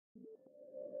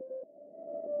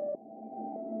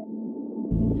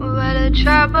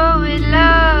trouble with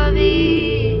love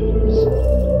is,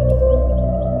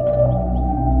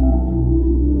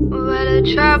 what the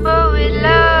trouble with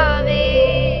love is.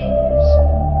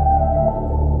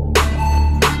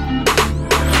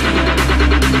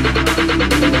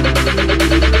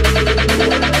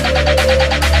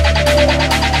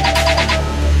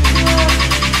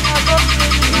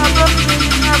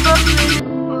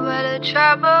 What the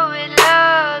trouble with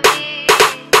love is.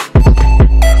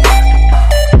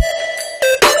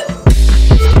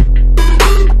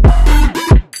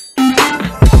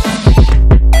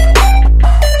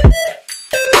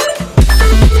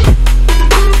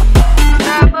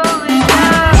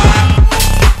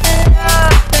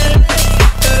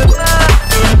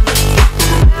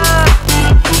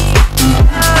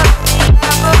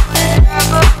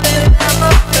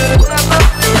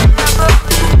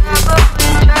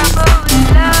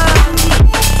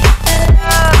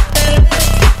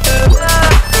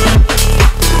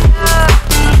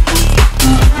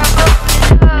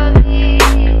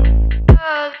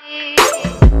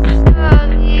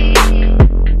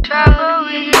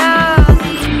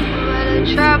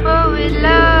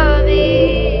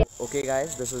 Okay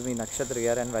guys, this is me नक्षत्र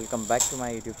here and welcome back to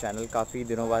my YouTube channel. काफ़ी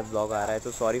दिनों बाद blog आ रहा है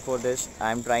तो sorry for this.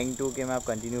 I am trying to कि मैं अब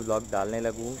कंटिन्यू ब्लॉग डालने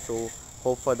लगूँ। So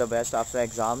hope for the best after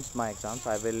exams, my exams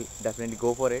I will definitely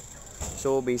go for it.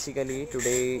 So basically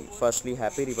today firstly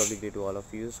happy Republic day to all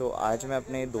of you. सो आज मैं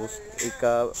अपने दोस्त एक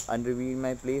अनरिवील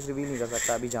मैं प्लेस रिवील नहीं कर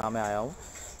सकता अभी जहाँ मैं आया हूँ।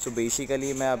 सो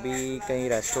बेसिकली मैं अभी कहीं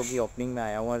रेस्टों की ओपनिंग में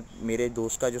आया हूँ और मेरे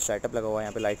दोस्त का जो सेटअप लगा हुआ है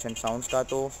यहाँ पे लाइट्स एंड साउंड्स का,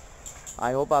 तो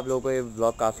आई होप आप लोगों को ये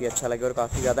व्लॉग काफ़ी अच्छा लगे और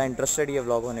काफ़ी ज़्यादा इंटरेस्टेड ये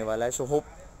व्लॉग होने वाला है। सो होप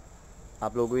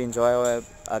आप लोगों को इन्जॉय हो।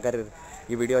 अगर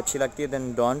ये वीडियो अच्छी लगती है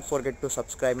then don't forget to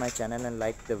subscribe my channel and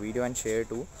like the video and share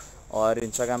to. और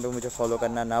इंस्टाग्राम पे मुझे फॉलो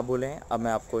करना ना भूलें। अब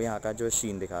मैं आपको यहाँ का जो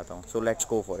सीन दिखाता हूँ। So let's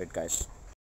go for it guys.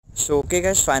 So okay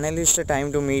guys, finally it's the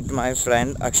time to meet my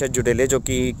friend Akshay जुडेले, जो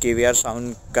कि KVR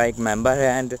साउंड का एक मेंबर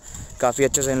है एंड काफ़ी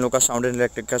अच्छे से इन लोगों का साउंड एंड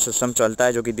इलेक्ट्रिक का सिस्टम चलता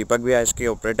है, जो कि दीपक भी है इसके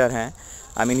ऑपरेटर हैं।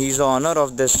 I mean he is the honour of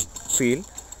this field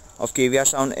of KVR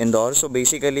Sound Indore. So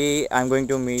basically I'm going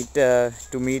to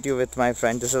meet you with my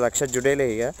friend. This is Akshay Judele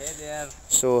here. Hey there.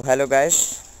 So hello guys.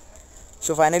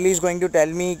 So finally he's going to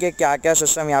tell me कि क्या क्या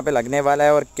system यहाँ पे लगने वाला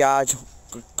है और क्या आज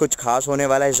कुछ खास होने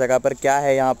वाला है इस जगह पर, क्या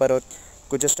है यहाँ पर, और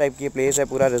कुछ इस टाइप की प्लेस है,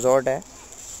 पूरा रिजॉर्ट है।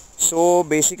 So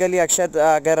basically अक्षय,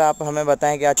 अगर आप हमें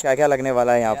बताएं कि आज क्या क्या लगने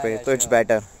वाला है यहाँ पे तो इट्स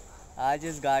बेटर। आज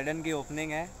इस गार्डन की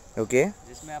ओपनिंग है, ओके,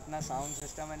 जिसमें अपना sound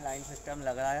system and line system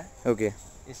लग रहा है। ओके,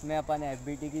 इसमें अपन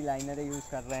FBT की लाइनरें यूज़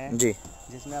कर रहे हैं जी,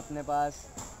 जिसमें अपने पास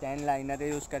 10 लाइनरें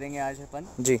यूज़ करेंगे आज अपन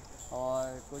जी,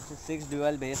 और कुछ 6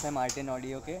 ड्यूअल बेस है मार्टिन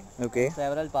ऑडियो के। Okay,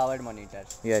 several powered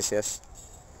monitor. Yes yes.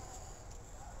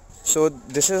 So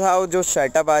this is how जो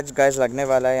सेटअप आज गाइस लगने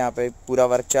वाला है। यहाँ पे पूरा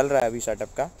वर्क चल रहा है अभी सेटअप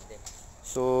का।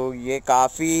 सो ये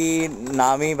काफ़ी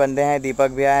नामी बंदे हैं, दीपक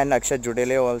भैया एंड अक्षय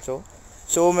जुडेले ऑल्सो।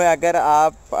 सो मैं अगर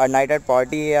आप नाइट एट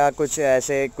पार्टी या कुछ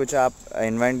ऐसे कुछ आप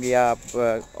इवेंट या आप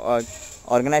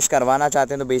ऑर्गेनाइज करवाना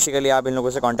चाहते हैं तो बेसिकली आप इन लोगों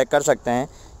से कांटेक्ट कर सकते हैं।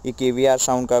 ये KVR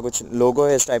साउंड का कुछ लोगो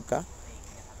है इस टाइप का।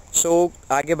 सो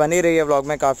आगे बनी रही है व्लॉग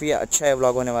में, काफ़ी अच्छा है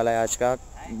व्लॉग होने वाला है आज का।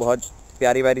 बहुत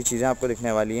प्यारी प्यारी चीज़ें आपको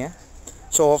दिखने वाली हैं।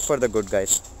 So hope for the good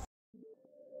guys.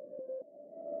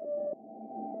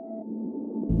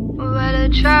 What the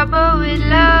trouble with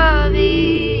love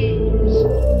is,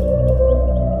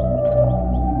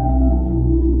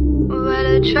 what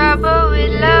the trouble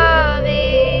with love is.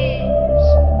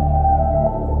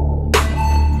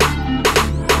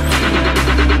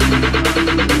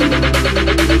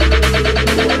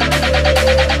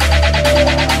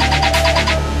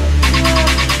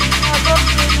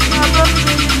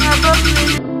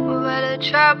 What the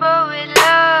trouble with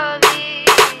love is.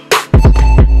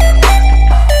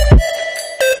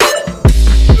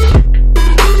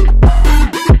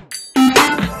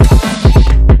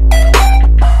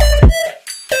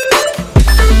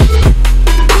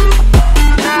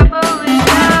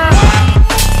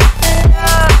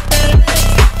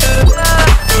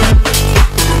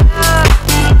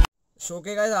 So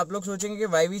okay guys, आप लोग सोचेंगे कि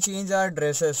why we change our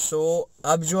dresses. सो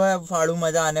अब जो है फाड़ू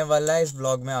मज़ा आने वाला है इस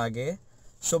ब्लॉग में आगे।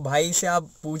 सो भाई से आप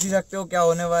पूछ ही सकते हो क्या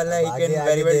होने वाला है। He can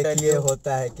very well tell you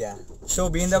होता है क्या। सो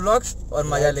बी इन द ब्लॉग्स और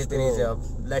मज़ा लेते रहिए।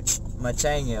 अब लेट्स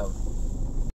मचाएंगे अब।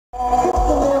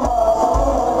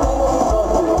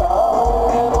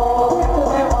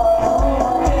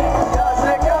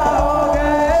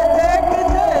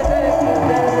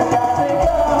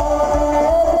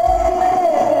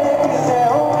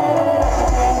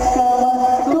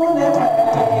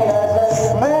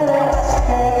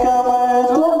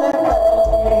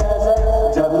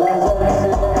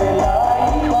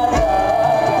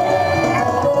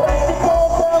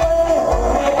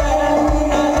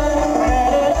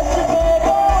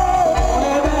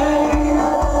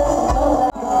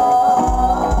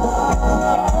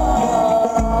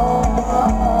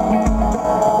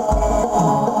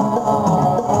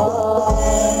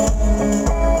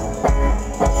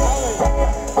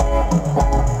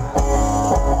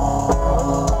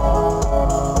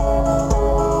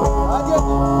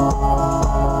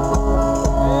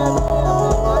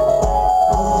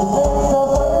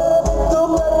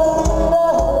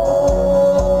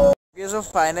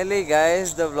 Finally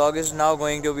guys the vlog is now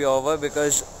going to be over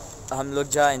because हम लोग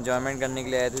जहाँ एंजॉयमेंट करने के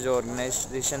लिए आए थे, जो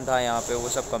ऑर्गेनाइजेशन था यहाँ पे, वो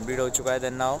सब कंप्लीट हो चुका है।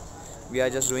 Then now we are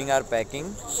just doing our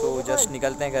packing, so just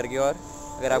निकलते हैं घर की ओर।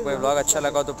 अगर आपको ये व्लॉग अच्छा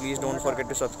लगा तो please don't forget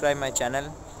to subscribe my channel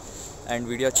and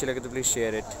video अच्छी लगे तो please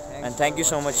share it and thank you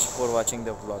so much for watching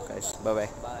the vlog guys. Bye bye.